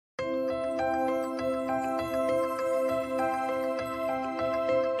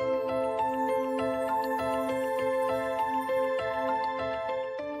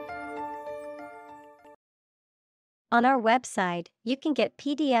On our website, you can get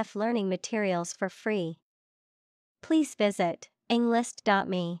PDF learning materials for free. Please visit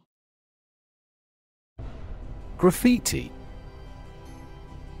englist.me. Graffiti.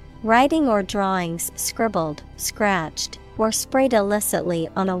 Writing or drawings scribbled, scratched, or sprayed illicitly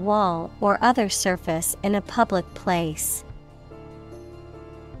on a wall or other surface in a public place.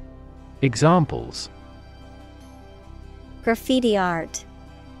 Examples: Graffiti art.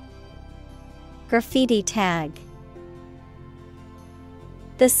 Graffiti tag.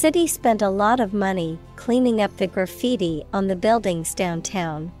 The city spent a lot of money cleaning up the graffiti on the buildings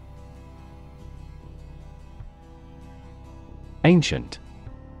downtown. Ancient.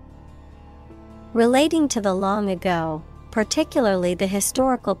 Relating to the long ago, particularly the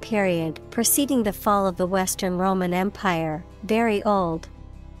historical period preceding the fall of the Western Roman Empire, very old.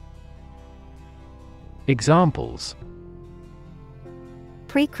 Examples: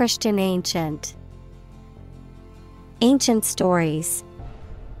 Pre-Christian ancient. Ancient stories.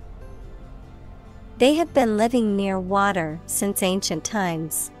 They have been living near water since ancient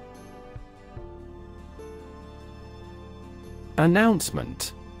times.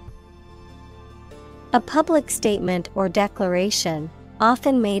 Announcement. A public statement or declaration,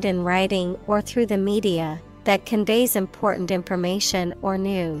 often made in writing or through the media, that conveys important information or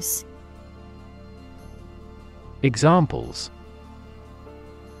news. Examples: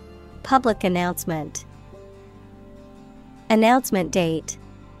 Public announcement. Announcement date.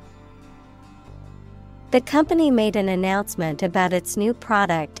 The company made an announcement about its new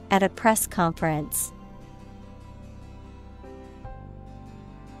product at a press conference.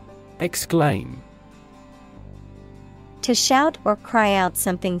 Exclaim. To shout or cry out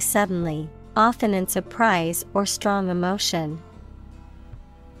something suddenly, often in surprise or strong emotion.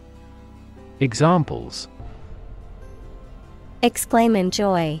 Examples: Exclaim in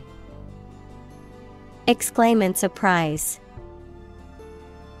joy. Exclaim in surprise.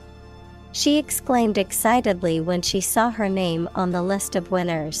 She exclaimed excitedly when she saw her name on the list of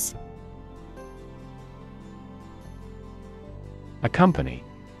winners. Accompany.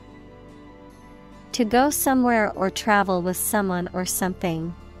 To go somewhere or travel with someone or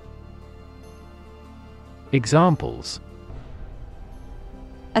something. Examples: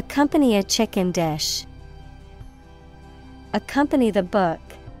 Accompany a chicken dish. Accompany the book.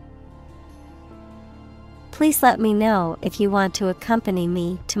 Please let me know if you want to accompany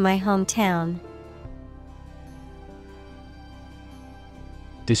me to my hometown.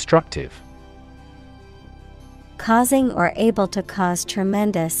 Destructive. Causing or able to cause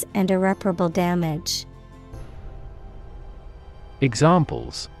tremendous and irreparable damage.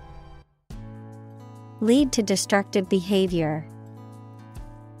 Examples: Lead to destructive behavior.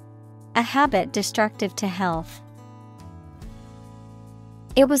 A habit destructive to health.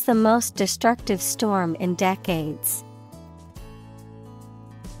 It was the most destructive storm in decades.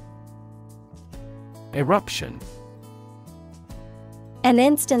 Eruption. An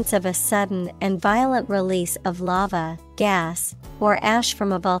instance of a sudden and violent release of lava, gas, or ash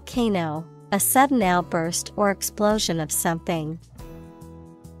from a volcano, a sudden outburst or explosion of something.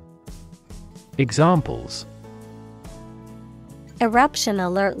 Examples: Eruption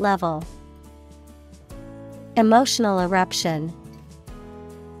alert level. Emotional eruption.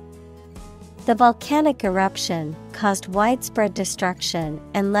 The volcanic eruption caused widespread destruction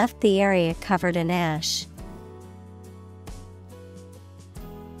and left the area covered in ash.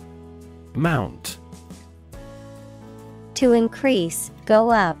 Mount. To increase, go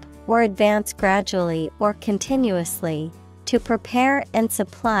up, or advance gradually or continuously, to prepare and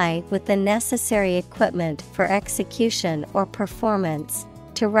supply with the necessary equipment for execution or performance,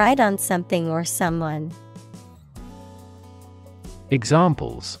 to ride on something or someone.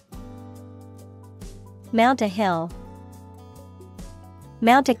 Examples: Mount a hill.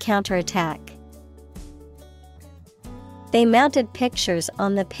 Mount a counterattack. They mounted pictures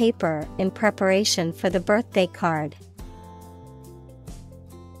on the paper in preparation for the birthday card.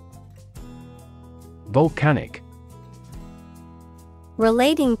 Volcanic.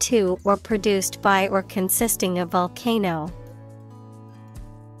 Relating to or produced by or consisting of volcano.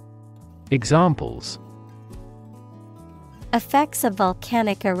 Examples: Effects of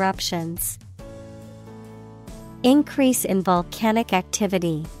volcanic eruptions. Increase in volcanic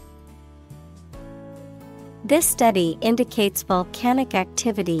activity. This study indicates volcanic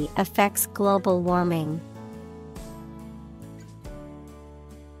activity affects global warming.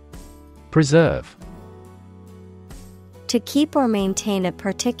 Preserve. To keep or maintain a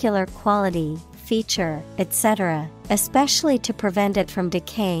particular quality, feature, etc., especially to prevent it from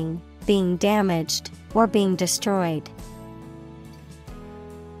decaying, being damaged, or being destroyed.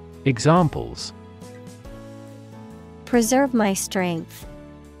 Examples: Preserve my strength.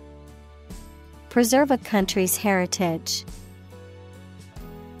 Preserve a country's heritage.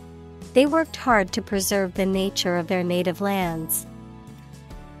 They worked hard to preserve the nature of their native lands.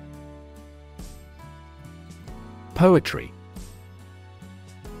 Poetry.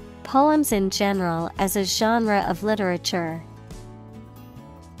 Poems in general as a genre of literature.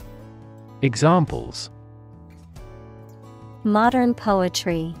 Examples: Modern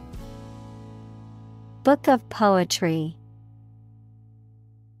poetry. Book of poetry.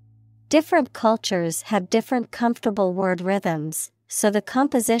 Different cultures have different comfortable word rhythms, so the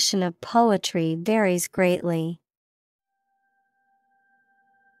composition of poetry varies greatly.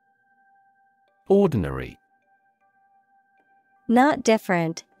 Ordinary. Not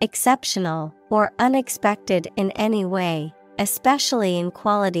different, exceptional, or unexpected in any way, especially in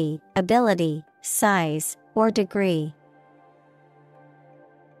quality, ability, size, or degree.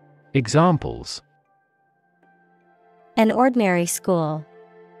 Examples: An ordinary school.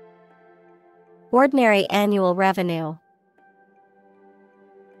 Ordinary annual revenue.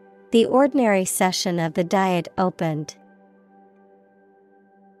 The ordinary session of the Diet opened.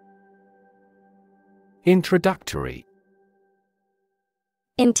 Introductory.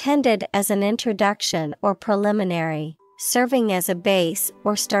 Intended as an introduction or preliminary, serving as a base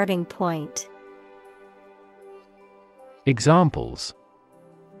or starting point. Examples: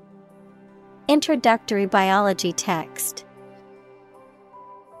 Introductory biology text.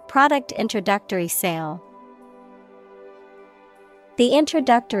 Product introductory sale. The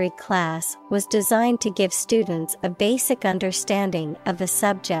introductory class was designed to give students a basic understanding of the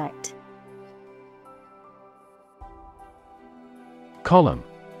subject. Column.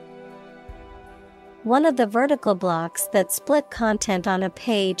 One of the vertical blocks that split content on a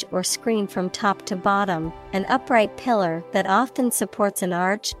page or screen from top to bottom, an upright pillar that often supports an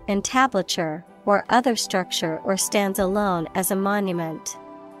arch, entablature, or other structure or stands alone as a monument.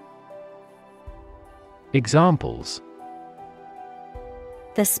 Examples: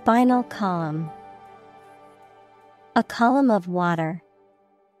 The spinal column. A column of water.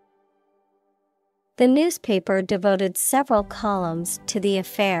 The newspaper devoted several columns to the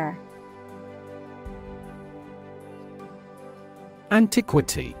affair.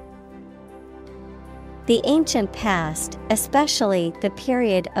 Antiquity. The ancient past, especially the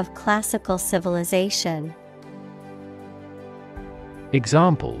period of classical civilization.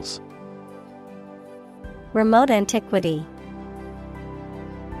 Examples: Remote antiquity.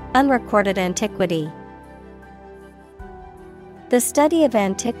 Unrecorded antiquity. The study of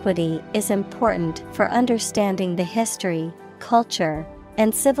antiquity is important for understanding the history, culture,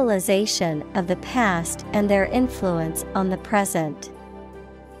 and civilization of the past and their influence on the present.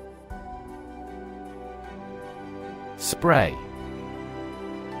 Spray.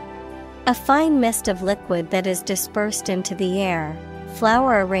 A fine mist of liquid that is dispersed into the air.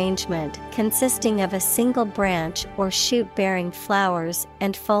 Flower arrangement consisting of a single branch or shoot bearing flowers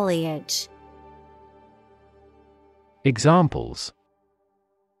and foliage. Examples: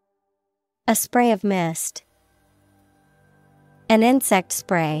 A spray of mist. An insect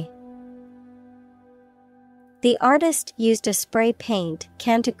spray. The artist used a spray paint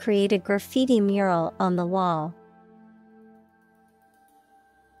can to create a graffiti mural on the wall.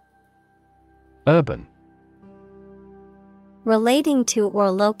 Urban. Relating to or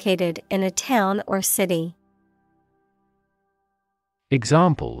located in a town or city.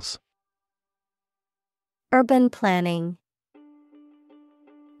 Examples: Urban planning.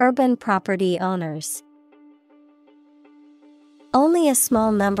 Urban property owners. Only a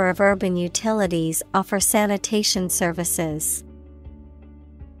small number of urban utilities offer sanitation services.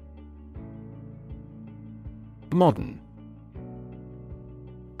 Modern.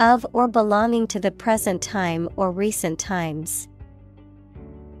 Of or belonging to the present time or recent times.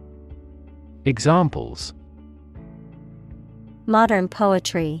 Examples: Modern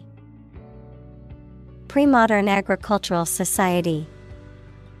poetry. Pre-modern agricultural society.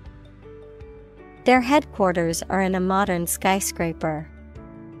 Their headquarters are in a modern skyscraper.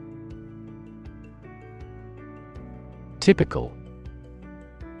 Typical.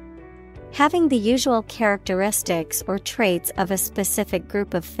 Having the usual characteristics or traits of a specific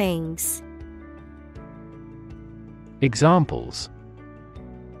group of things. Examples: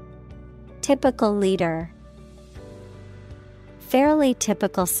 Typical leader. Fairly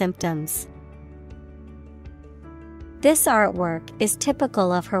typical symptoms. This artwork is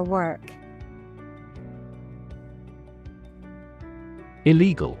typical of her work.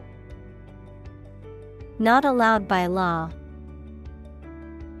 Illegal. Not allowed by law.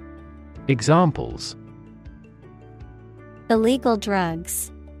 Examples: Illegal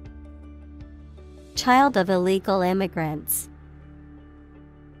drugs. child of illegal immigrants.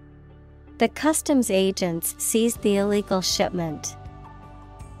 The customs agents seized the illegal shipment.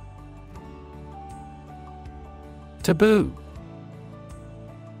 Taboo.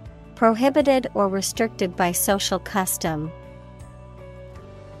 Prohibited or restricted by social custom.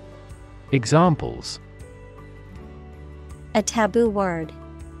 Examples: A taboo word.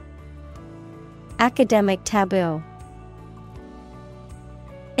 Academic taboo.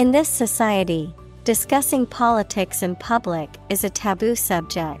 In this society, discussing politics in public is a taboo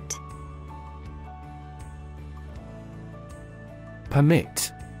subject.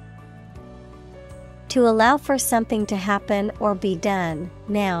 Permit. To allow for something to happen or be done.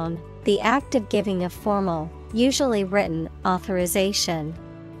 Noun, the act of giving a formal, usually written, authorization.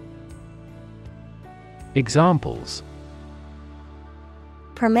 Examples: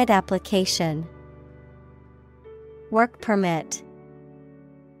 Permit application. Work permit.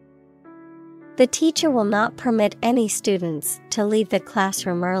 The teacher will not permit any students to leave the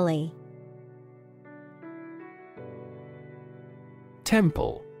classroom early.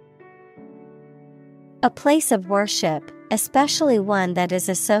 Temple. A place of worship, especially one that is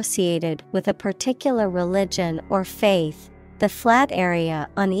associated with a particular religion or faith, the flat area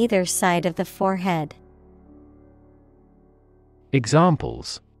on either side of the forehead.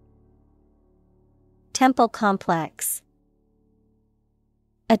 Examples: Temple complex.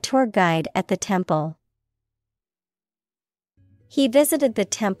 A tour guide at the temple. He visited the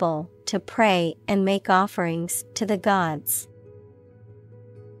temple to pray and make offerings to the gods.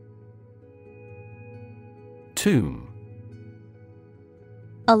 Tomb.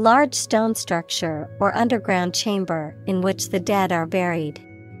 A large stone structure or underground chamber in which the dead are buried.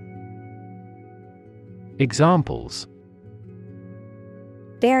 Examples: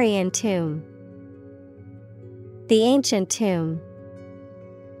 Bury in tomb. The ancient tomb.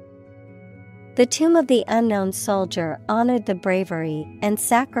 The tomb of the unknown soldier honored the bravery and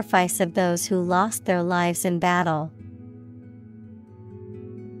sacrifice of those who lost their lives in battle.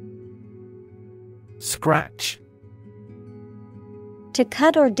 Scratch. To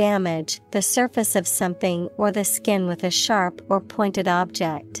cut or damage the surface of something or the skin with a sharp or pointed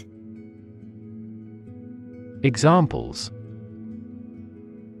object. Examples: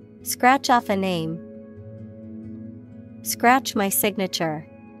 Scratch off a name. Scratch my signature.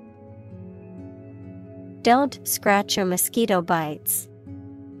 Don't scratch your mosquito bites.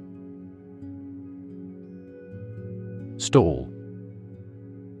 Stall.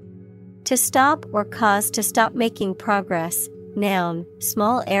 To stop or cause to stop making progress. Noun,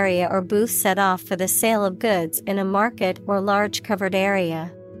 small area or booth set off for the sale of goods in a market or large covered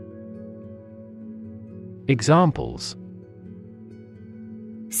area. Examples: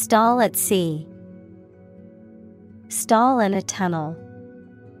 Stall at sea. Stall in a tunnel.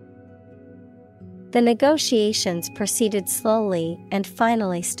 The negotiations proceeded slowly and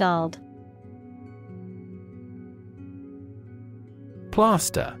finally stalled.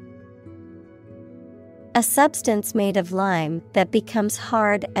 Plaster. A substance made of lime that becomes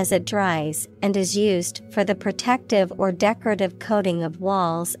hard as it dries and is used for the protective or decorative coating of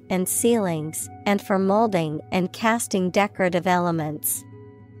walls and ceilings, and for molding and casting decorative elements.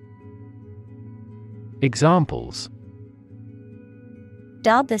 Examples: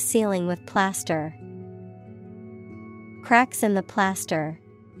 Daub the ceiling with plaster. Cracks in the plaster.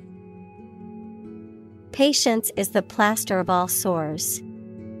 Patience is the plaster of all sores.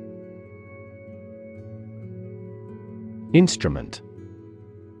 Instrument.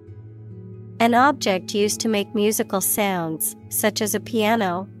 An object used to make musical sounds, such as a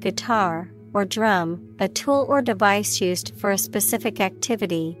piano, guitar, or drum, a tool or device used for a specific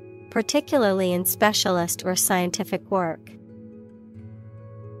activity, particularly in specialist or scientific work.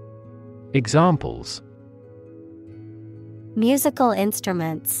 Examples: Musical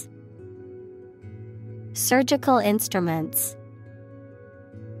instruments. Surgical instruments.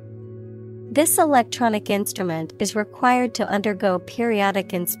 This electronic instrument is required to undergo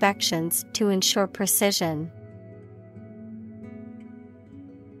periodic inspections to ensure precision.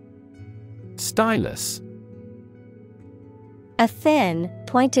 Stylus. A thin,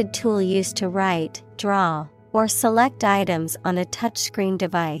 pointed tool used to write, draw, or select items on a touchscreen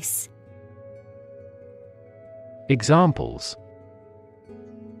device. Examples: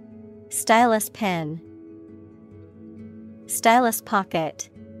 Stylus pen. Stylus pocket.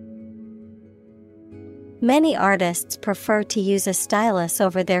 Many artists prefer to use a stylus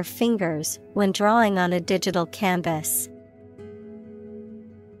over their fingers when drawing on a digital canvas.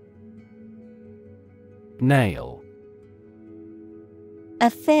 Nail. A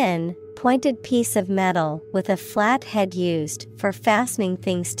thin, pointed piece of metal with a flat head used for fastening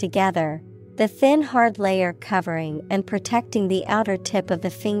things together, The thin hard layer covering and protecting the outer tip of the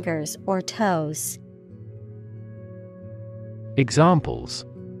fingers or toes. Examples: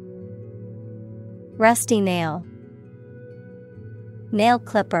 Rusty nail. Nail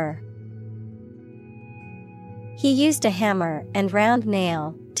clipper. He used a hammer and round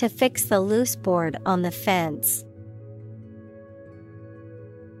nail to fix the loose board on the fence.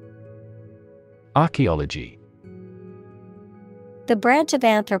 Archaeology. The branch of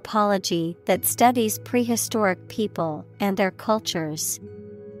anthropology that studies prehistoric people and their cultures.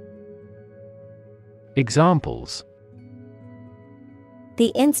 Examples: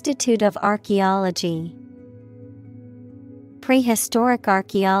 The Institute of Archaeology. Prehistoric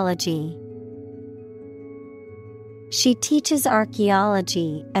archaeology. She teaches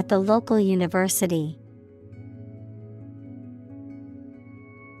archaeology at the local university.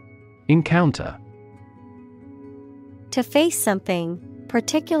 Encounter. To face something,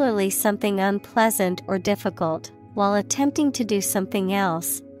 particularly something unpleasant or difficult, while attempting to do something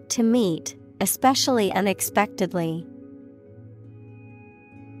else, to meet, especially unexpectedly.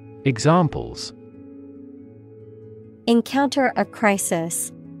 Examples: Encounter a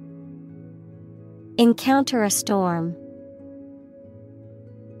crisis. Encounter a storm.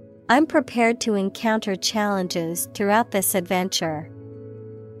 I'm prepared to encounter challenges throughout this adventure.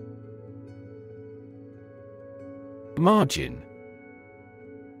 Margin.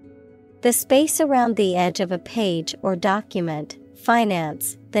 The space around the edge of a page or document.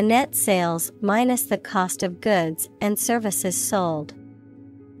 Finance, the net sales minus the cost of goods and services sold.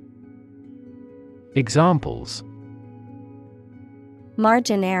 Examples: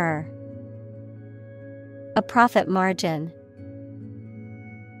 Margin error. A profit margin.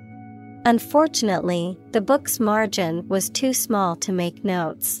 Unfortunately, the book's margin was too small to make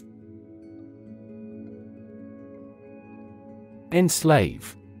notes.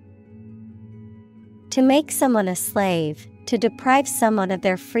 Enslave. To make someone a slave, to deprive someone of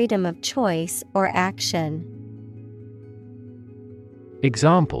their freedom of choice or action.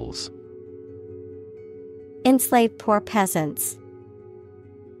 Examples: Enslave poor peasants.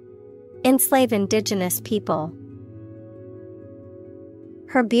 Enslave indigenous people.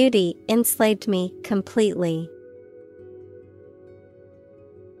 Her beauty enslaved me completely.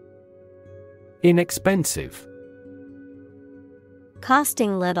 Inexpensive.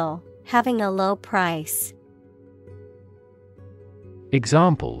 Costing little, having a low price.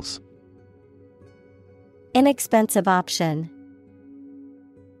 Examples: Inexpensive option.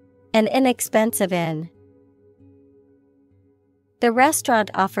 An inexpensive inn. The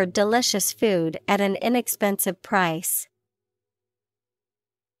restaurant offered delicious food at an inexpensive price.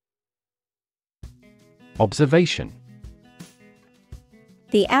 Observation.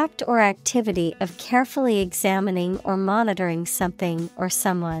 The act or activity of carefully examining or monitoring something or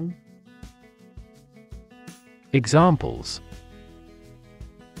someone. Examples: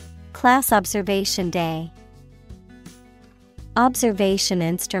 Class observation day. Observation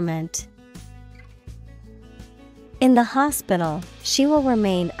instrument. In the hospital, she will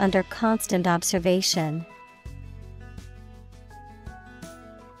remain under constant observation.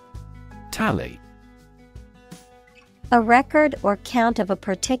 Tally. A record or count of a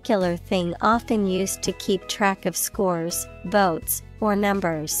particular thing often used to keep track of scores, votes, or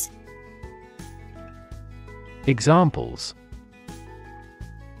numbers. Examples: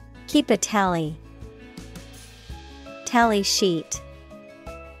 Keep a tally. Tally sheet.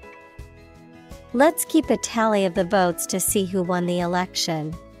 Let's keep a tally of the votes to see who won the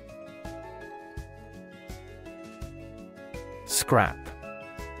election. Scrap.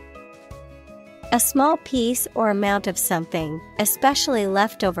 A small piece or amount of something, especially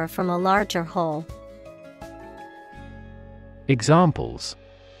leftover from a larger whole. Examples: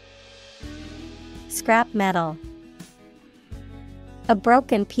 Scrap metal. A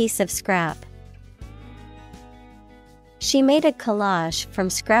broken piece of scrap. She made a collage from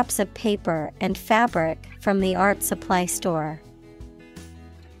scraps of paper and fabric from the art supply store.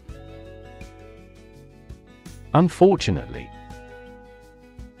 Unfortunately.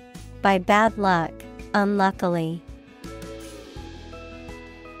 By bad luck, unluckily.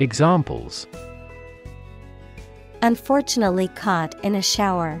 Examples: Unfortunately caught in a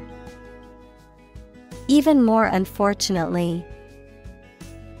shower. Even more unfortunately.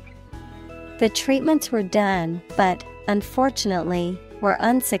 The treatments were done, but, unfortunately, were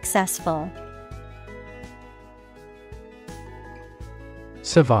unsuccessful.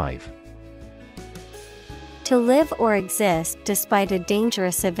 Survive. To live or exist despite a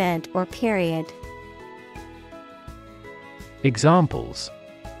dangerous event or period. Examples: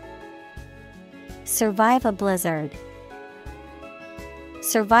 Survive a blizzard.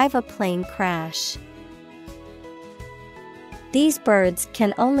 survive a plane crash. These birds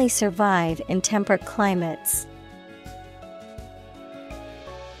can only survive in temperate climates.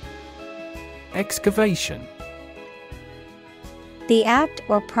 Excavation. The act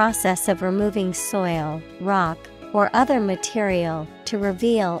or process of removing soil, rock, or other material to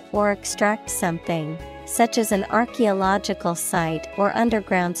reveal or extract something, such as an archaeological site or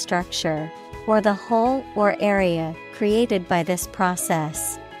underground structure, or the whole or area created by this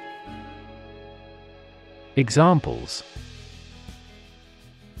process. Examples: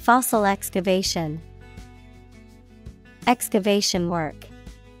 fossil excavation, excavation work.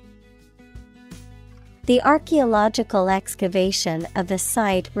 The archaeological excavation of the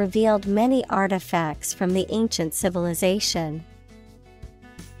site revealed many artifacts from the ancient civilization.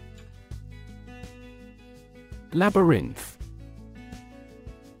 Labyrinth.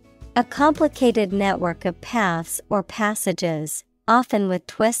 A complicated network of paths or passages, often with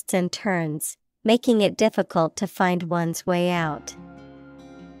twists and turns, making it difficult to find one's way out.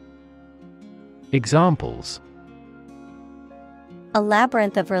 Examples: a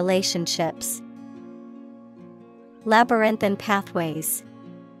labyrinth of relationships, labyrinthine pathways.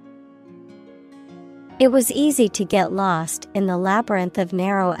 It was easy to get lost in the labyrinth of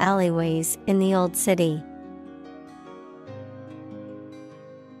narrow alleyways in the old city.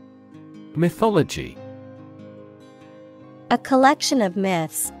 Mythology. A collection of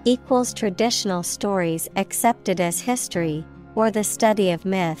myths equals traditional stories accepted as history, or the study of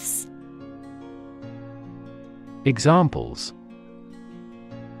myths. Examples: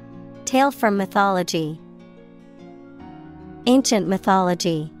 tale from mythology, ancient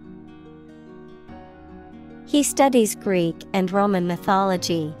mythology. He studies Greek and Roman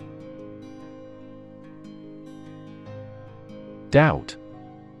mythology. Doubt.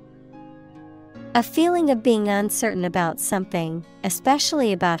 A feeling of being uncertain about something,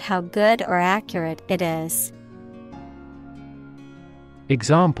 especially about how good or accurate it is.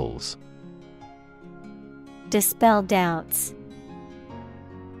 Examples: dispel doubts.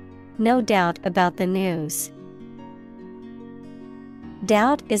 No doubt about the news.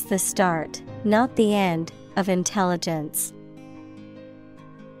 Doubt is the start, not the end, of intelligence.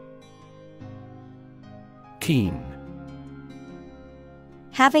 Keen.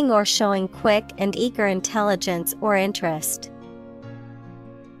 Having or showing quick and eager intelligence or interest.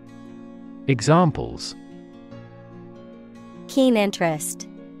 Examples: keen interest,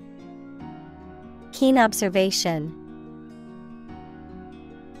 keen observation.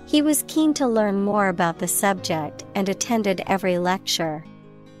 He was keen to learn more about the subject and attended every lecture.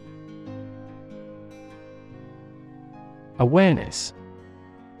 Awareness.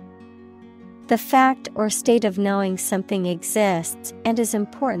 The fact or state of knowing something exists and is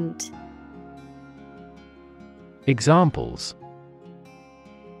important. Examples: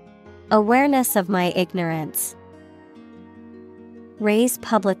 awareness of my ignorance. Raise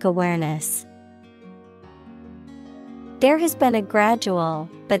public awareness. There has been a gradual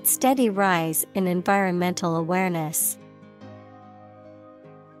but steady rise in environmental awareness.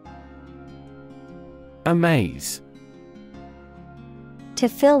 Amaze. To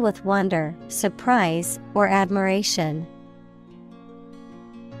fill with wonder, surprise, or admiration.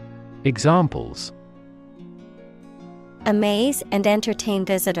 Examples: amaze and entertain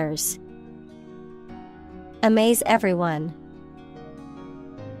visitors. Amaze everyone.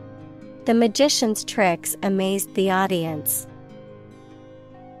 The magician's tricks amazed the audience.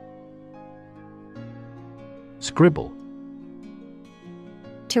 Scribble.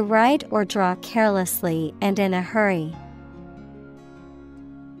 To write or draw carelessly and in a hurry.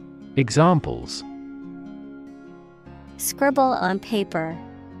 Examples: scribble on paper.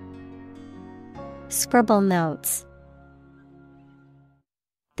 Scribble notes.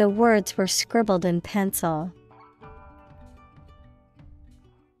 The words were scribbled in pencil.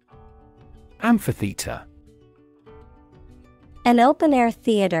 Amphitheater. An open-air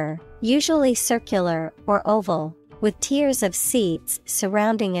theater, usually circular or oval, with tiers of seats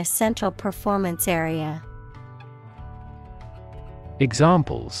surrounding a central performance area.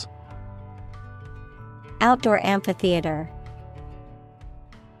 Examples: outdoor amphitheater.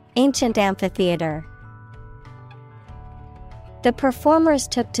 Ancient amphitheater. The performers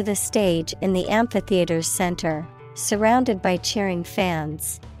took to the stage in the amphitheater's center, surrounded by cheering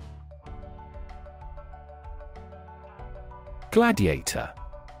fans. Gladiator.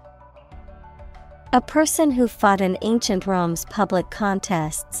 A person who fought in ancient Rome's public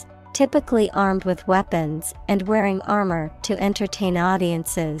contests, typically armed with weapons and wearing armor to entertain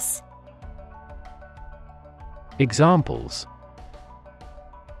audiences. Examples: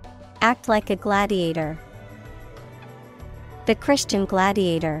 act like a gladiator. The Christian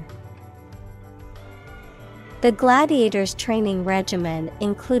gladiator. The gladiators' training regimen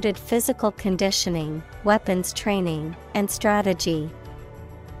included physical conditioning, weapons training, and strategy.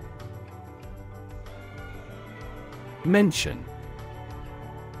 Mention.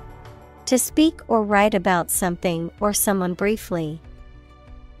 To speak or write about something or someone briefly.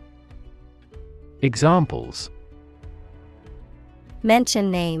 Examples. Mention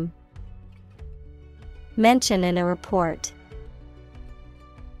name. Mention in a report.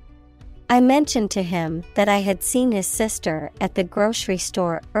 I mentioned to him that I had seen his sister at the grocery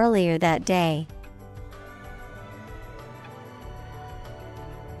store earlier that day.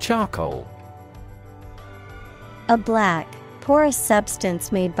 Charcoal. A black, porous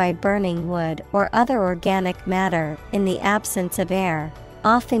substance made by burning wood or other organic matter in the absence of air,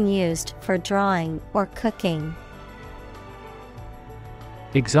 often used for drawing or cooking.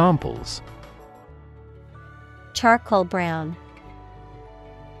 Examples. Charcoal brown.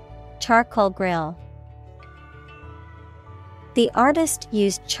 Charcoal grill. The artist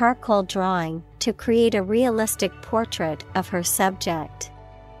used charcoal drawing to create a realistic portrait of her subject.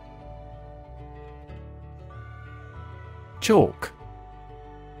 Chalk.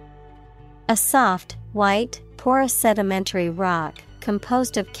 A soft, white, porous sedimentary rock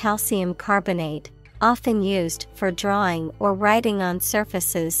composed of calcium carbonate, often used for drawing or writing on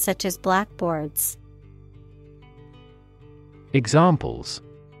surfaces such as blackboards. Examples.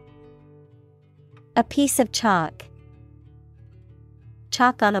 A piece of chalk.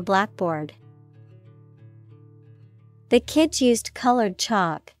 Chalk on a blackboard. The kids used colored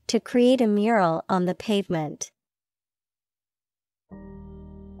chalk to create a mural on the pavement.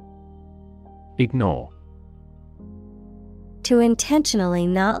 Ignore. To intentionally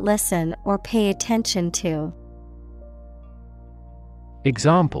not listen or pay attention to.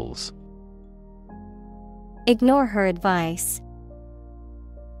 Examples. Ignore her advice.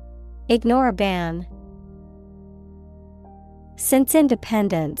 Ignore a ban. Since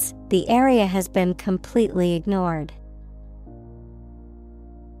independence, the area has been completely ignored.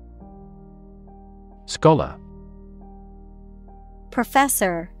 Scholar.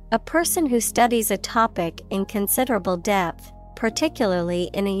 Professor, a person who studies a topic in considerable depth, particularly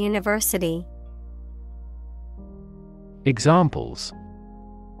in a university. Examples.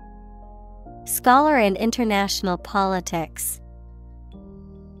 Scholar in international politics.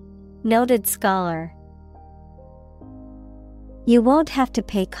 Noted scholar. You won't have to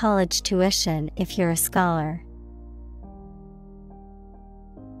pay college tuition if you're a scholar.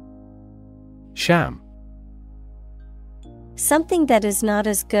 Sham. Something that is not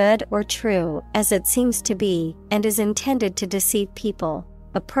as good or true as it seems to be and is intended to deceive people,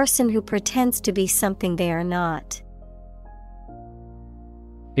 a person who pretends to be something they are not.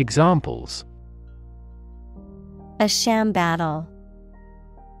 Examples. A sham battle.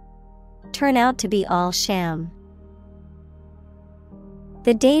 Turn out to be all sham.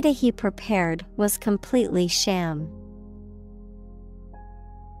 The data he prepared was completely sham.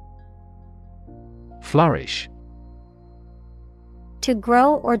 Flourish. To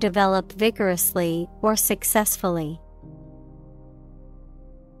grow or develop vigorously or successfully.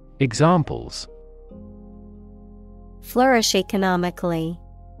 Examples. Flourish economically.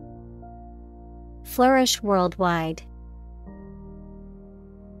 Flourish worldwide.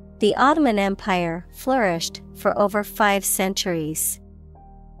 The Ottoman Empire flourished for over 5 centuries.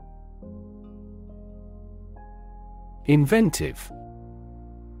 Inventive.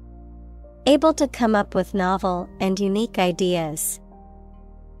 Able to come up with novel and unique ideas.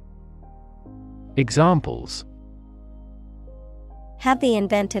 Examples. Have the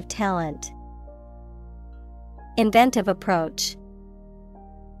inventive talent. Inventive approach.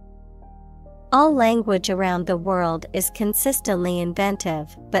 All language around the world is consistently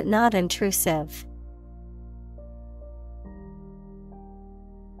inventive but not intrusive.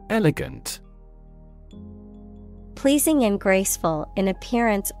 Elegant. Pleasing and graceful in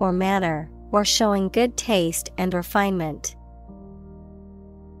appearance or manner, or showing good taste and refinement.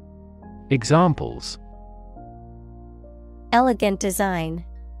 Examples. Elegant design.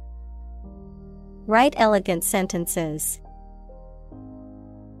 Write elegant sentences.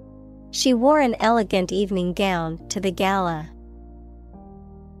 She wore an elegant evening gown to the gala.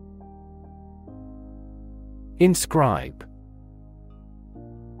 Inscribe.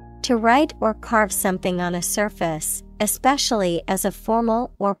 To write or carve something on a surface, especially as a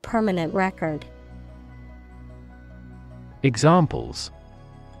formal or permanent record. Examples.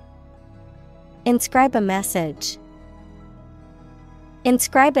 Inscribe a message.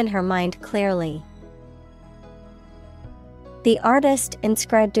 Inscribe in her mind clearly. The artist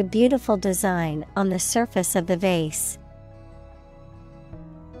inscribed a beautiful design on the surface of the vase.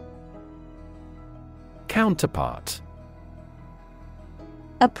 Counterpart.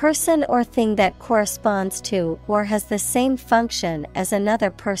 A person or thing that corresponds to or has the same function as another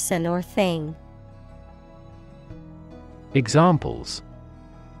person or thing. Examples: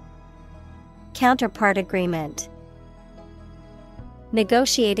 Counterpart agreement.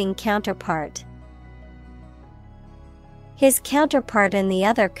 Negotiating counterpart. His counterpart in the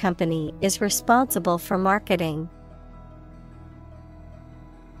other company is responsible for marketing.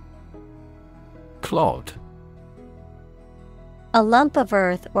 Clod. A lump of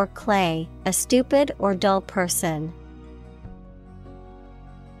earth or clay, a stupid or dull person.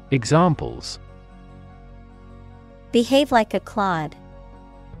 Examples: Behave like a clod.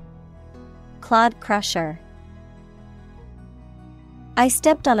 Clod crusher. I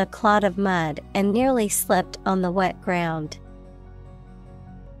stepped on a clod of mud and nearly slipped on the wet ground.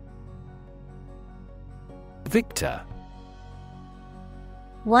 Victor.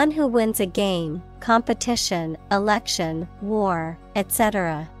 One who wins a game, competition, election, war,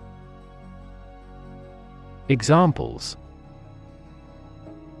 etc. Examples: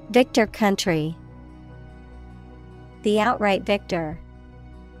 Victor country. The outright victor.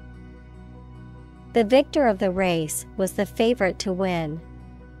 The victor of the race was the favorite to win.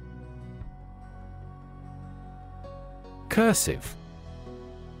 Cursive.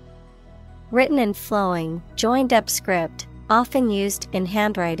 Written in flowing, joined-up script, often used in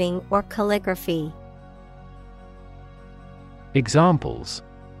handwriting or calligraphy. Examples: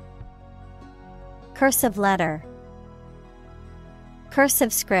 Cursive letter.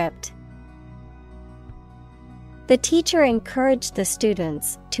 Cursive script. The teacher encouraged the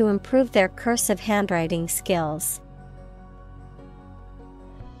students to improve their cursive handwriting skills.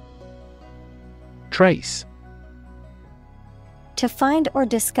 Trace. To find or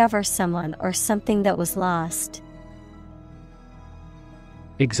discover someone or something that was lost.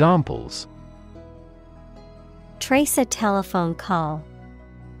 Examples: Trace a telephone call.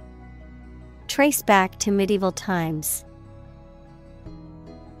 Trace back to medieval times.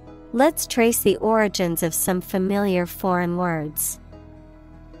 Let's trace the origins of some familiar foreign words.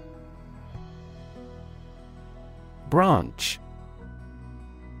 Branch.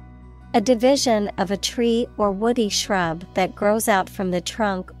 A division of a tree or woody shrub that grows out from the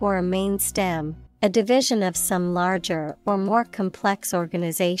trunk or a main stem, a division of some larger or more complex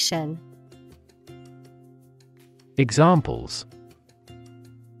organization. Examples: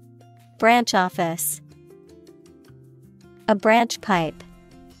 Branch office. A branch pipe.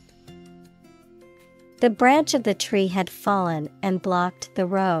 The branch of the tree had fallen and blocked the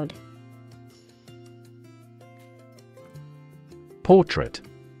road. Portrait.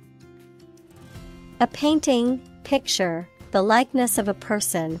 A painting, picture, the likeness of a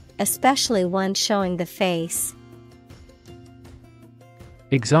person, especially one showing the face.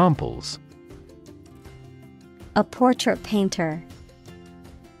 Examples: A portrait painter.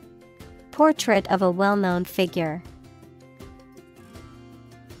 Portrait of a well-known figure.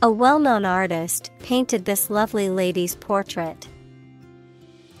 A well-known artist painted this lovely lady's portrait.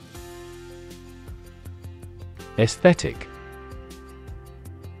 Aesthetic.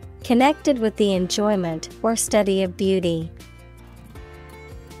 Connected with the enjoyment or study of beauty.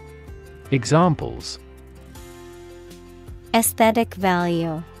 Examples: Aesthetic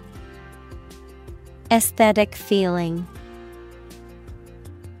value. Aesthetic feeling.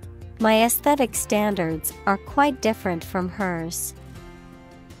 My aesthetic standards are quite different from hers.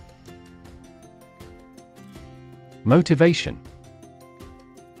 Motivation.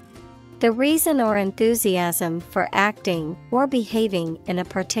 The reason or enthusiasm for acting or behaving in a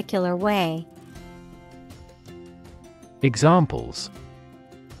particular way. Examples: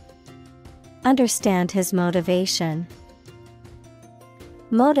 Understand his motivation.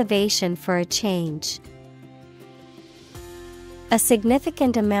 Motivation for a change. A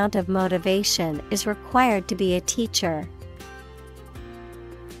significant amount of motivation is required to be a teacher.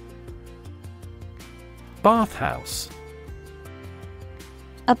 Bathhouse.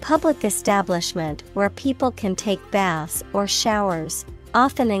 A public establishment where people can take baths or showers,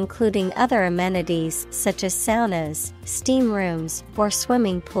 often including other amenities such as saunas, steam rooms, or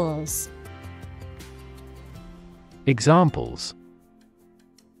swimming pools. Examples: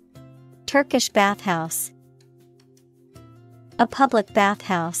 Turkish bathhouse. A public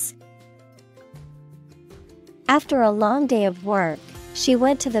bathhouse. After a long day of work, she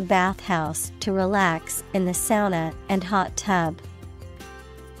went to the bathhouse to relax in the sauna and hot tub.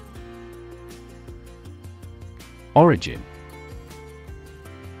 Origin.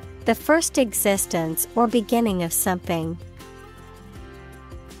 The first existence or beginning of something.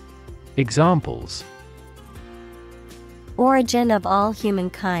 Examples: Origin of all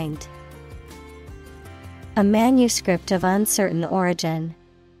humankind. A manuscript of uncertain origin.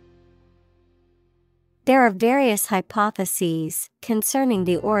 There are various hypotheses concerning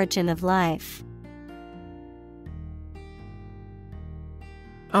the origin of life.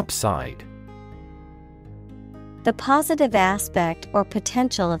 Upside. The positive aspect or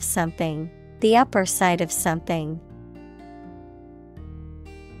potential of something, the upper side of something.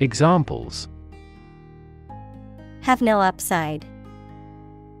 Examples: Have no upside.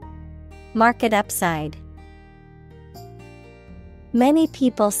 Market upside. Many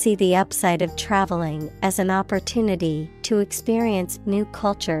people see the upside of traveling as an opportunity to experience new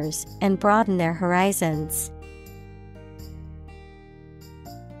cultures and broaden their horizons.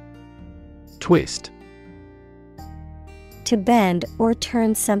 Twist. To bend or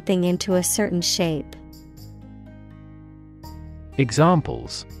turn something into a certain shape.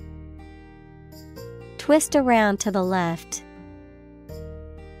 Examples: Twist around to the left.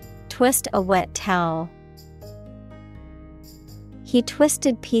 Twist a wet towel. He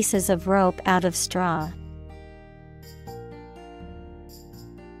twisted pieces of rope out of straw.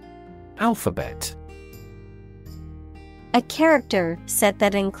 Alphabet. A character set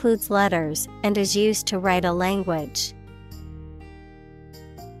that includes letters and is used to write a language.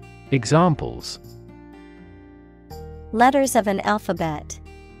 Examples: Letters of an alphabet.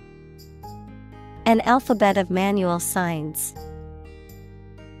 An alphabet of manual signs.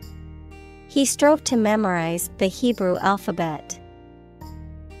 He strove to memorize the Hebrew alphabet.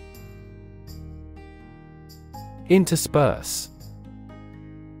 Intersperse.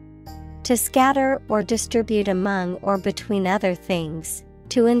 To scatter or distribute among or between other things,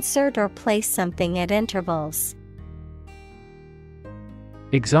 to insert or place something at intervals.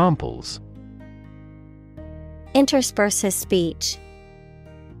 Examples: Intersperse his speech.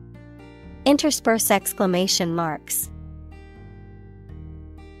 Intersperse exclamation marks.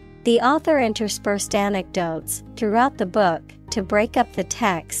 The author interspersed anecdotes throughout the book to break up the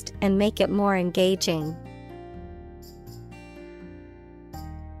text and make it more engaging.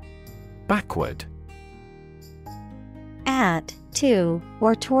 Backward. At, to,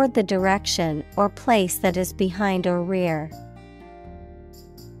 or toward the direction or place that is behind or rear.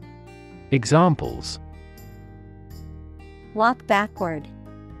 Examples: Walk backward.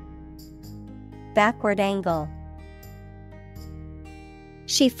 Backward angle.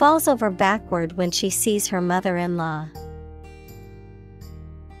 She falls over backward when she sees her mother-in-law.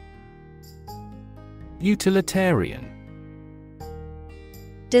 Utilitarian.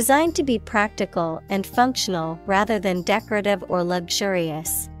 Designed to be practical and functional rather than decorative or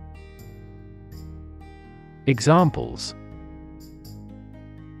luxurious. Examples: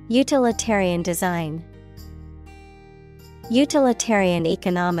 Utilitarian design. Utilitarian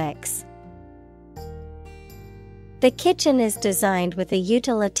economics. The kitchen is designed with a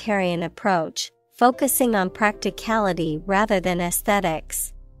utilitarian approach, focusing on practicality rather than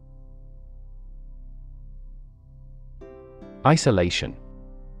aesthetics. Isolation.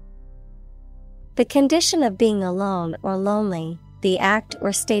 The condition of being alone or lonely, the act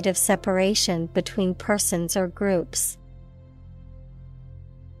or state of separation between persons or groups.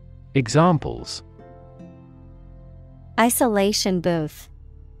 Examples: Isolation booth.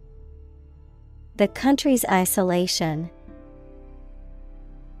 The country's isolation.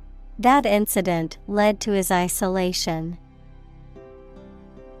 That incident led to his isolation.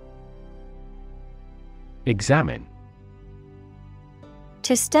 Examine.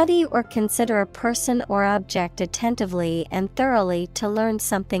 To study or consider a person or object attentively and thoroughly to learn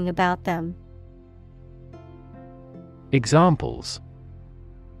something about them. Examples: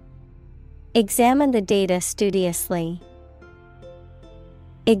 Examine the data studiously.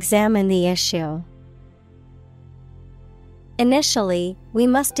 Examine the issue. Initially, we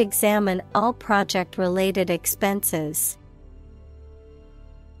must examine all project-related expenses.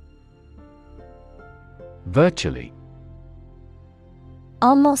 Virtually.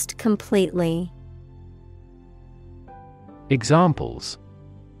 Almost completely. Examples: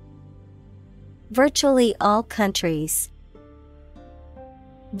 Virtually all countries.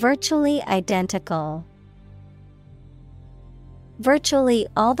 Virtually identical. Virtually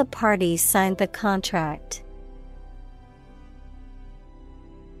all the parties signed the contract.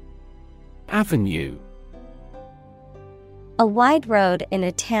 Avenue. A wide road in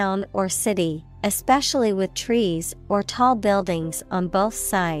a town or city, especially with trees or tall buildings on both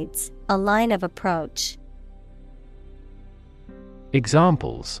sides, a line of approach.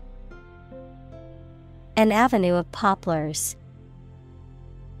 Examples: An avenue of poplars.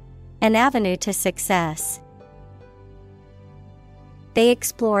 An avenue to success. They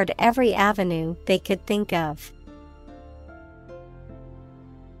explored every avenue they could think of.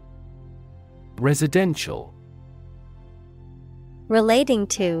 Residential. Relating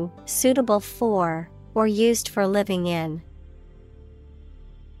to, suitable for, or used for living in.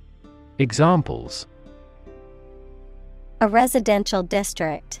 Examples: A residential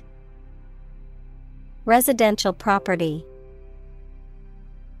district. Residential property.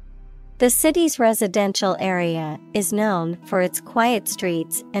 The city's residential area is known for its quiet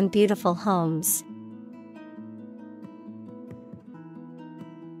streets and beautiful homes.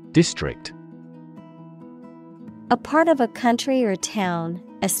 District. A part of a country or town,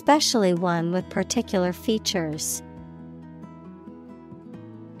 especially one with particular features.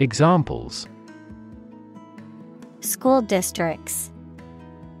 Examples: School districts.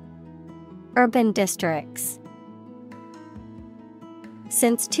 Urban districts.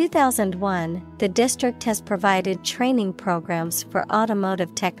 Since 2001, the district has provided training programs for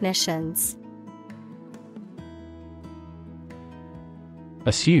automotive technicians.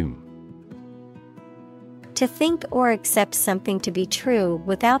 Assume. To think or accept something to be true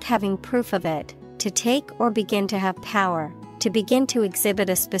without having proof of it, to take or begin to have power, to begin to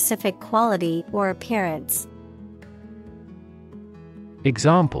exhibit a specific quality or appearance.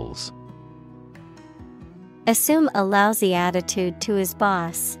 Examples: Assume a lousy attitude to his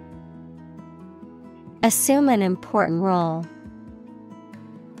boss. Assume an important role.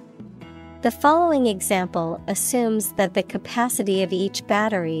 The following example assumes that the capacity of each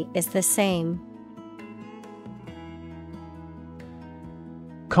battery is the same.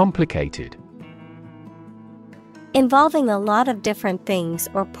 Complicated. Involving a lot of different things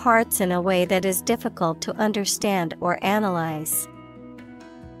or parts in a way that is difficult to understand or analyze.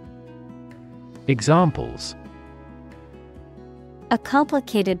 Examples: A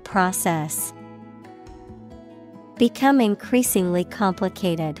complicated process. Become increasingly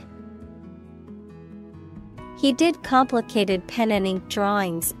complicated. He did complicated pen and ink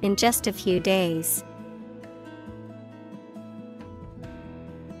drawings in just a few days.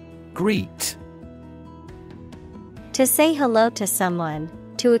 Greet. To say hello to someone,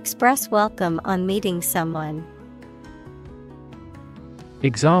 to express welcome on meeting someone.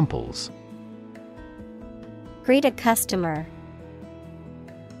 Examples: Greet a customer.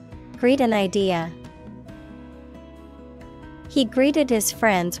 Greet an idea. He greeted his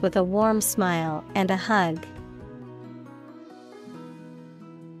friends with a warm smile and a hug.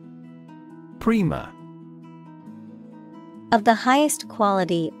 Prima. Of the highest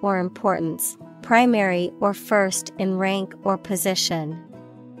quality or importance, primary or first in rank or position.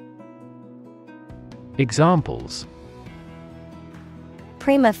 Examples: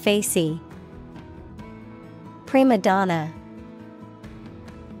 Prima facie. Prima donna.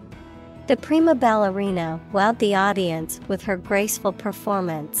 The prima ballerina wowed the audience with her graceful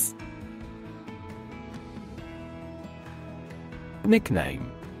performance. Nickname.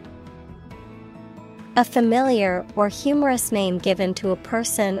 A familiar or humorous name given to a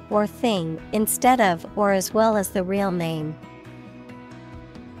person or thing instead of or as well as the real name.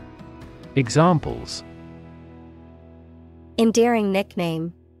 Examples: Endearing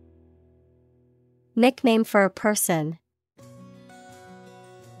nickname. Nickname for a person.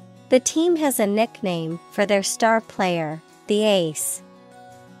 The team has a nickname for their star player, the ace.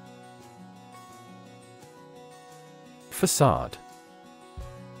 Facade.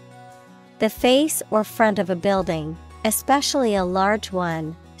 The face or front of a building, especially a large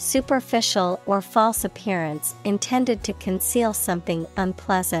one, superficial or false appearance intended to conceal something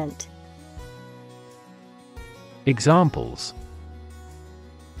unpleasant. Examples: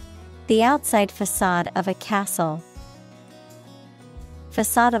 The outside facade of a castle.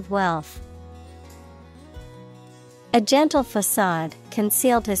 Facade of wealth. A gentle facade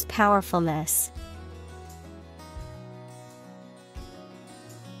concealed his powerfulness.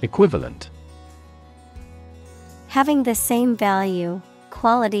 Equivalent. Having the same value,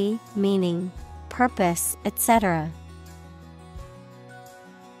 quality, meaning, purpose, etc.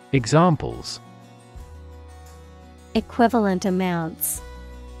 Examples: Equivalent amounts.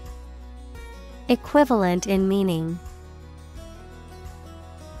 Equivalent in meaning.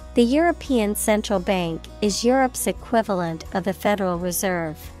 The European Central Bank is Europe's equivalent of the Federal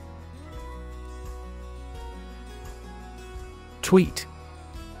Reserve. Tweet.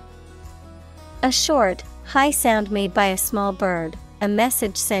 A short, high sound made by a small bird, a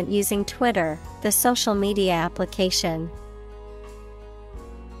message sent using Twitter, the social media application.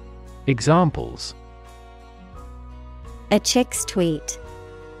 Examples: A chick's tweet.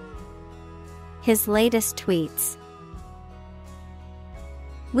 His latest tweets.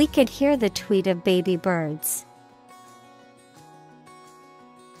 We could hear the tweet of baby birds.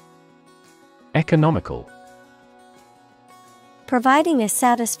 Economical. Providing a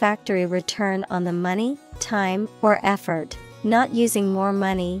satisfactory return on the money, time, or effort, not using more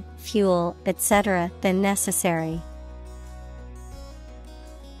money, fuel, etc. than necessary.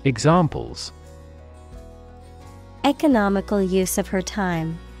 Examples: Economical use of her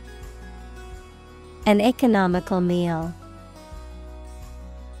time. An economical meal.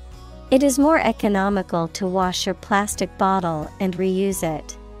 It is more economical to wash your plastic bottle and reuse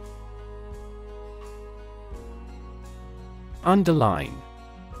it. Underline.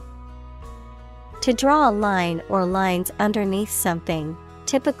 To draw a line or lines underneath something,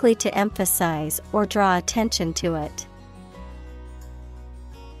 typically to emphasize or draw attention to it.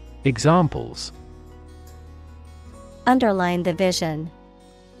 Examples: Underline the vision.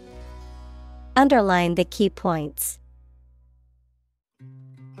 Underline the key points.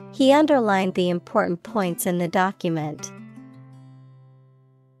 He underlined the important points in the document.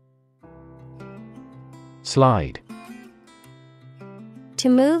 Slide. To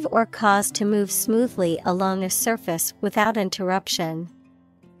move or cause to move smoothly along a surface without interruption.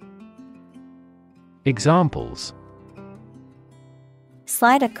 Examples: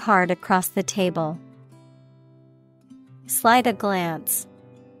 Slide a card across the table. Slide a glance.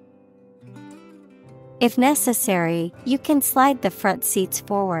 If necessary, you can slide the front seats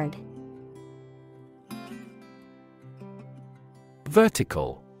forward.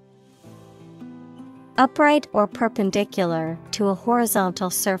 Vertical. Upright or perpendicular to a horizontal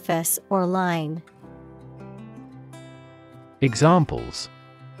surface or line. Examples: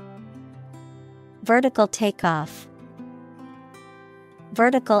 Vertical takeoff.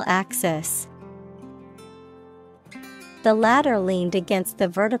 Vertical axis. The ladder leaned against the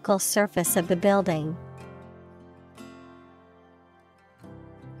vertical surface of the building.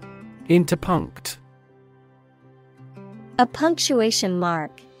 Interpunct. A punctuation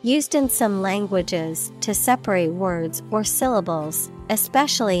mark, used in some languages to separate words or syllables,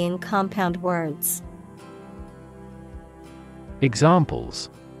 especially in compound words. Examples: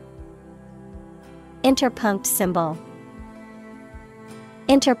 Interpunct symbol.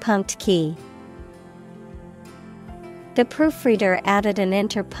 Interpunct key. The proofreader added an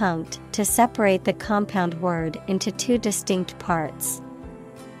interpunct to separate the compound word into two distinct parts.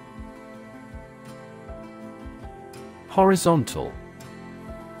 Horizontal.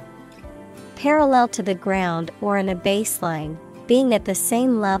 Parallel to the ground or in a baseline, being at the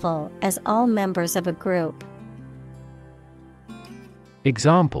same level as all members of a group.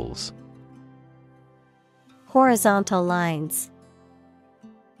 Examples: Horizontal lines.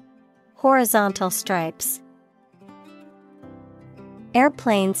 Horizontal stripes.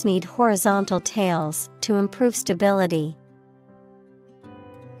 Airplanes need horizontal tails to improve stability.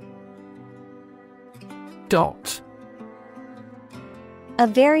 Dot. A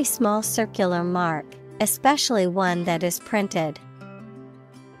very small circular mark, especially one that is printed.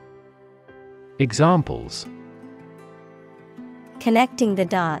 Examples: Connecting the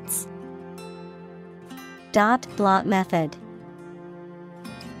dots. Dot blot method.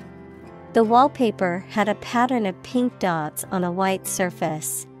 The wallpaper had a pattern of pink dots on a white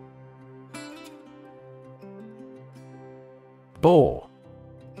surface. Boar.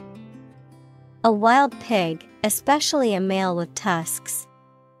 A wild pig, especially a male with tusks.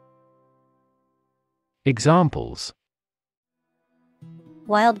 Examples: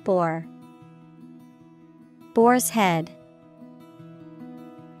 Wild boar. Boar's head.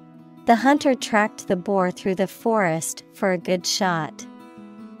 The hunter tracked the boar through the forest for a good shot.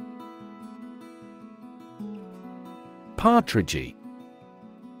 Partridge.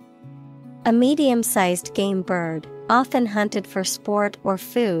 A medium-sized game bird, often hunted for sport or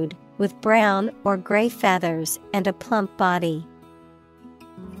food, with brown or gray feathers and a plump body.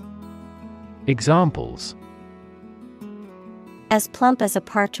 Examples: As plump as a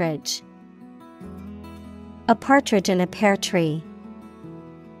partridge. A partridge in a pear tree.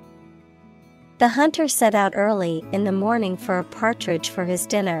 The hunter set out early in the morning for a partridge for his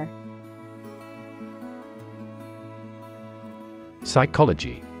dinner.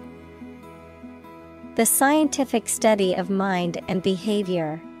 Psychology. The scientific study of mind and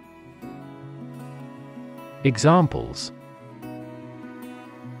behavior. Examples: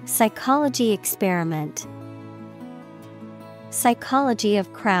 Psychology experiment. Psychology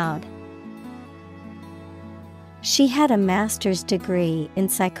of crowd. She had a master's degree in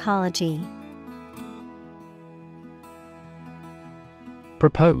psychology.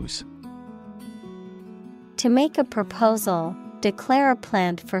 Propose. To make a proposal, declare a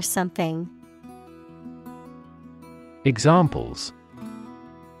plan for something. Examples: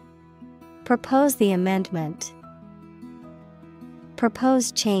 Propose the amendment.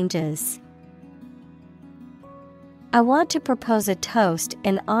 Propose changes. I want to propose a toast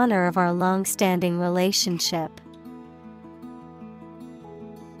in honor of our long-standing relationship.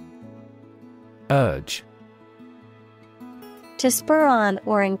 Urge. To spur on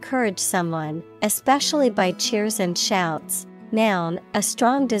or encourage someone, especially by cheers and shouts. Noun, a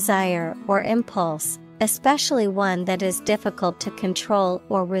strong desire or impulse, especially one that is difficult to control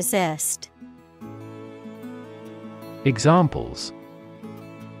or resist. Examples: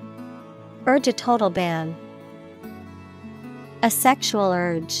 Urge a total ban. A sexual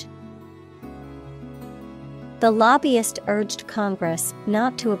urge. The lobbyist urged Congress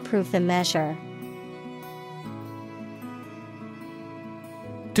not to approve the measure.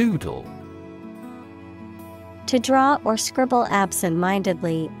 Doodle. To draw or scribble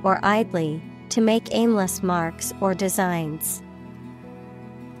absent-mindedly or idly, to make aimless marks or designs.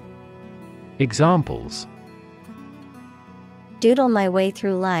 Examples: Doodle my way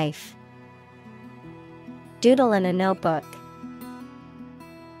through life. Doodle in a notebook.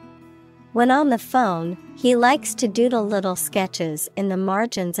 When on the phone, he likes to doodle little sketches in the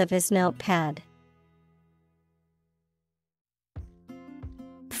margins of his notepad.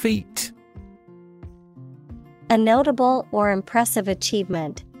 Feat. A notable or impressive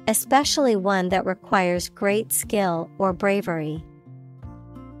achievement, especially one that requires great skill or bravery.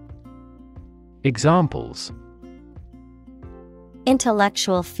 Examples: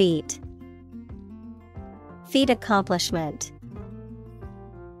 Intellectual feat. Feat accomplishment.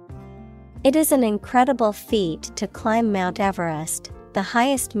 It is an incredible feat to climb Mount Everest, the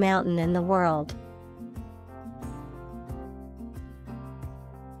highest mountain in the world.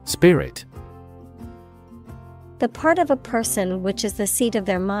 Spirit. The part of a person which is the seat of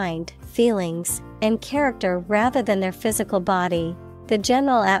their mind, feelings, and character rather than their physical body, the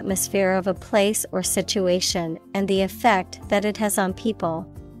general atmosphere of a place or situation, and the effect that it has on people.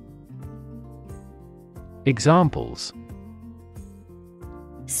 Examples: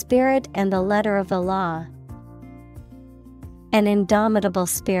 Spirit and the letter of the law. An indomitable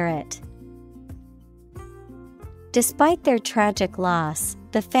spirit. Despite their tragic loss,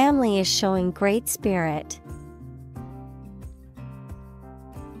 the family is showing great spirit.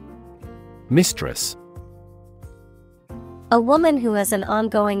 Mistress. A woman who has an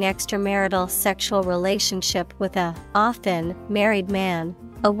ongoing extramarital sexual relationship with a, often, married man.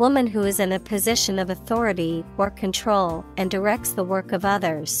 A woman who is in a position of authority or control and directs the work of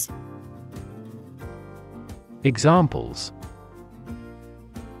others. Examples: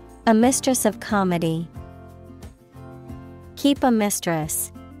 A mistress of comedy. Keep a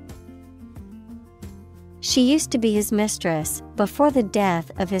mistress. She used to be his mistress before the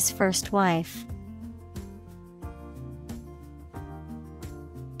death of his first wife.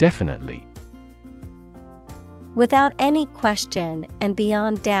 Definitely. Without any question and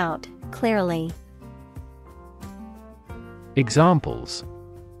beyond doubt, clearly. Examples: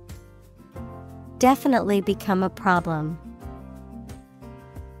 Definitely become a problem.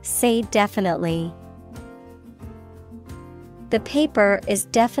 Say definitely. The paper is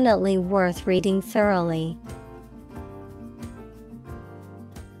definitely worth reading thoroughly.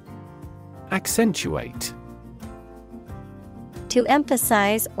 Accentuate. To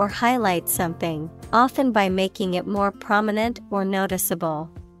emphasize or highlight something, often by making it more prominent or noticeable.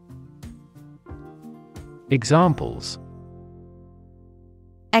 Examples: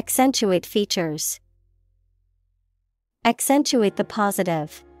 Accentuate features. Accentuate the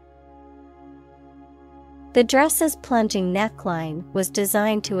positive. The dress's plunging neckline was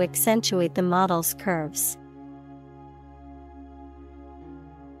designed to accentuate the model's curves.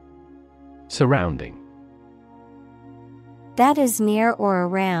 Surrounding. That is near or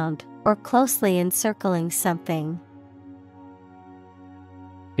around, or closely encircling something.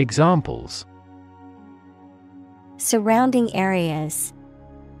 Examples: Surrounding areas.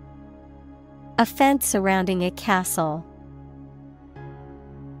 A fence surrounding a castle.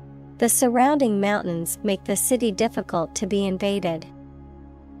 The surrounding mountains make the city difficult to be invaded.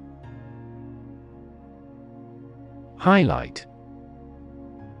 Highlight.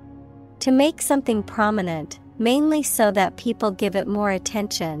 To make something prominent, mainly so that people give it more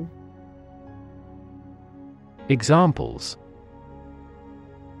attention. Examples: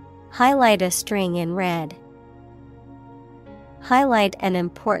 Highlight a string in red. Highlight an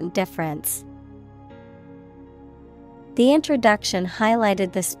important difference. The introduction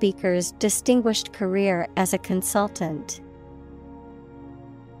highlighted the speaker's distinguished career as a consultant.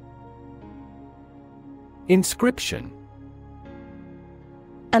 Inscription.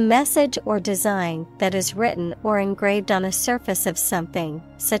 A message or design that is written or engraved on a surface of something,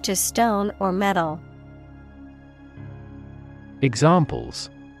 such as stone or metal. Examples: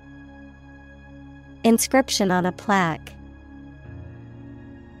 Inscription on a plaque.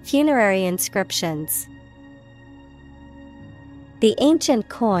 Funerary inscriptions. The ancient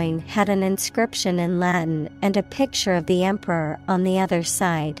coin had an inscription in Latin and a picture of the emperor on the other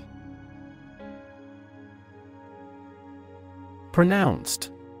side.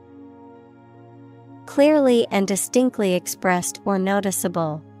 Pronounced. Clearly and distinctly expressed or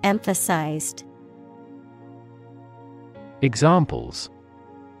noticeable, emphasized. Examples: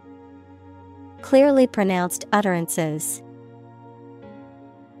 Clearly pronounced utterances.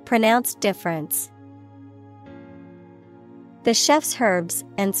 Pronounced difference. The chef's herbs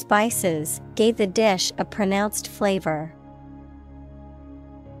and spices gave the dish a pronounced flavor.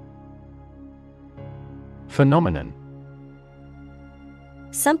 Phenomenon.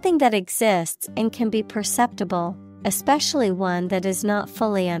 Something that exists and can be perceptible, especially one that is not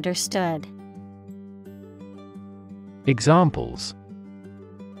fully understood. Examples: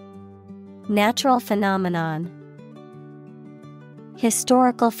 Natural phenomenon.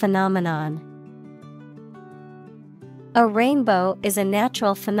 Historical phenomenon. A rainbow is a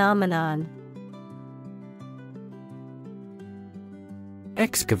natural phenomenon.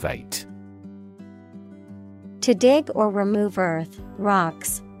 Excavate. To dig or remove earth,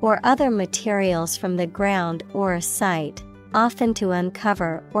 rocks, or other materials from the ground or a site, often to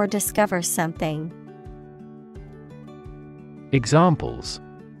uncover or discover something. Examples: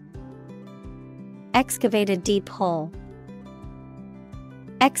 Excavate a deep hole.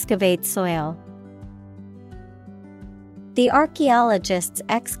 Excavate soil. The archaeologists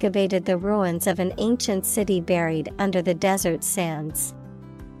excavated the ruins of an ancient city buried under the desert sands.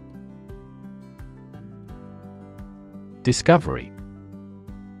 Discovery.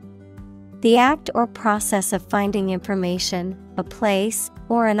 The act or process of finding information, a place,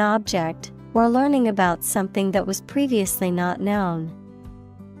 or an object, or learning about something that was previously not known.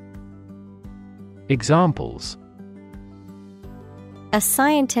 Examples: A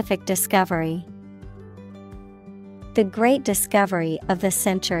scientific discovery. The great discovery of the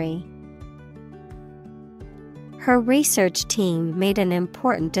century. Her research team made an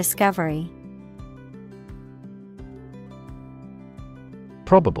important discovery.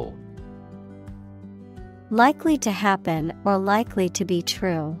 Probable. Likely to happen or likely to be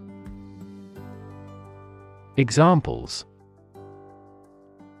true. Examples: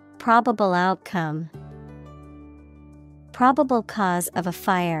 Probable outcome. Probable cause of a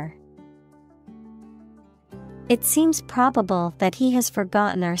fire. It seems probable that he has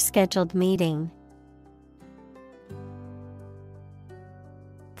forgotten our scheduled meeting.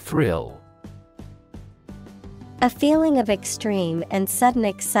 Thrill. A feeling of extreme and sudden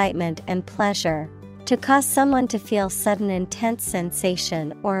excitement and pleasure, to cause someone to feel sudden intense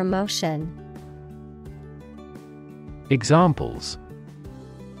sensation or emotion. Examples: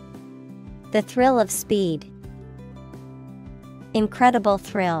 The thrill of speed. Incredible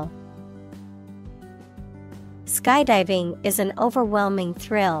thrill. Skydiving is an overwhelming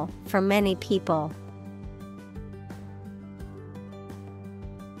thrill for many people.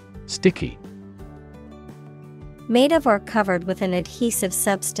 Sticky. Made of or covered with an adhesive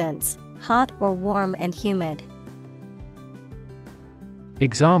substance, hot or warm and humid.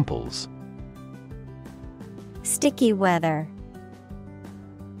 Examples: Sticky weather.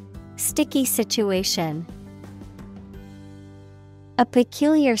 Sticky situation. A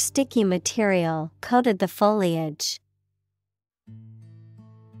peculiar sticky material coated the foliage.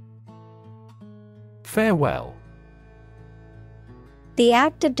 Farewell. The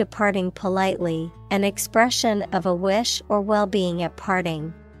act of departing politely, an expression of a wish or well-being at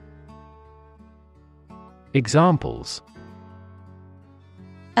parting. Examples: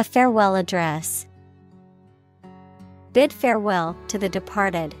 A farewell address. Bid farewell to the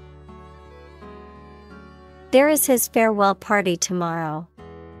departed. There is his farewell party tomorrow.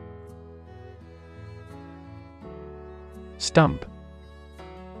 Stump.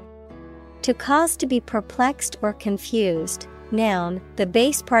 To cause to be perplexed or confused. Noun, the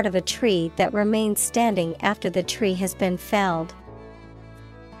base part of a tree that remains standing after the tree has been felled.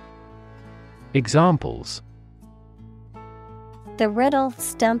 Examples: The riddle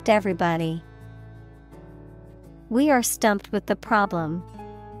stumped everybody. We are stumped with the problem.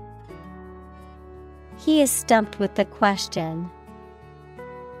 He is stumped with the question.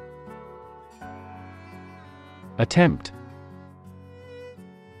 Attempt.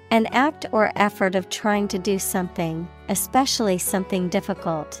 An act or effort of trying to do something, especially something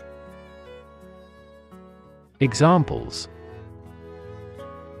difficult. Examples: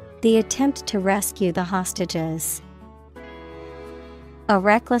 The attempt to rescue the hostages. A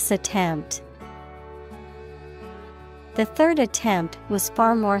reckless attempt. The third attempt was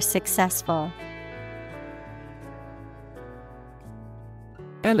far more successful.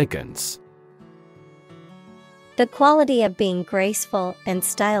 Elegance. The quality of being graceful and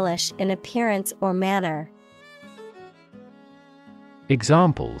stylish in appearance or manner.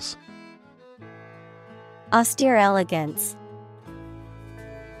 Examples: Austere elegance.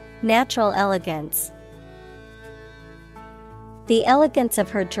 Natural elegance. The elegance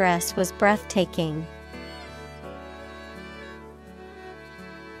of her dress was breathtaking.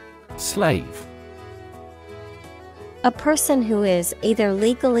 Slave. A person who is either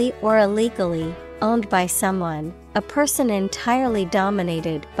legally or illegally owned by someone, a person entirely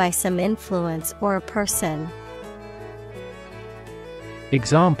dominated by some influence or a person.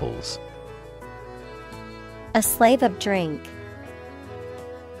 Examples: A slave of drink.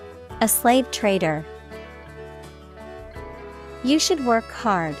 A slave trader. You should work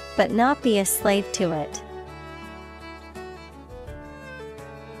hard but not be a slave to it.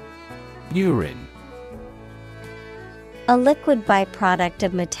 Urine. A liquid byproduct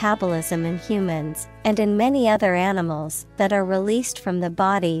of metabolism in humans and in many other animals that are released from the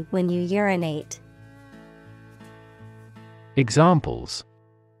body when you urinate. Examples: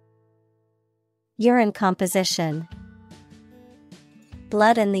 Urine composition.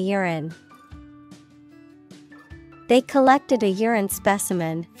 Blood in the urine. They collected a urine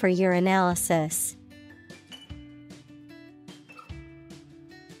specimen for urinalysis.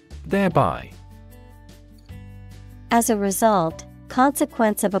 Thereby. As a result,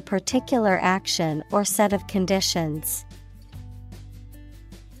 consequence of a particular action or set of conditions.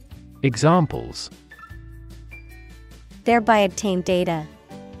 Examples: Thereby obtain data.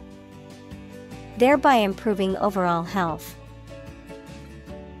 Thereby improving overall health.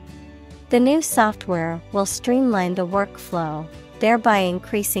 The new software will streamline the workflow, thereby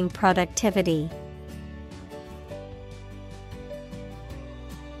increasing productivity.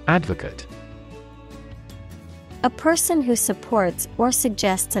 Advocate. A person who supports or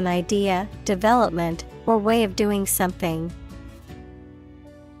suggests an idea, development, or way of doing something.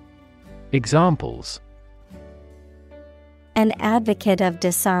 Examples: An advocate of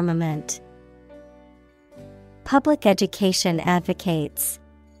disarmament. Public education advocates.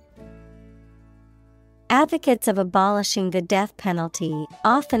 Advocates of abolishing the death penalty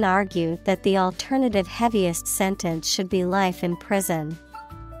often argue that the alternative heaviest sentence should be life in prison.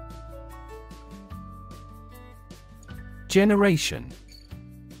 Generation.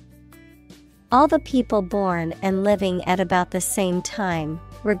 All the people born and living at about the same time,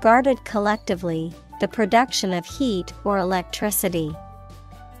 regarded collectively, the production of heat or electricity.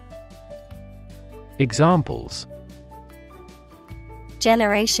 Examples: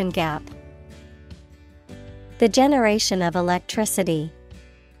 Generation gap. The generation of electricity.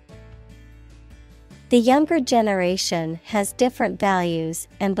 The younger generation has different values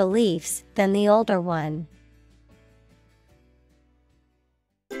and beliefs than the older one.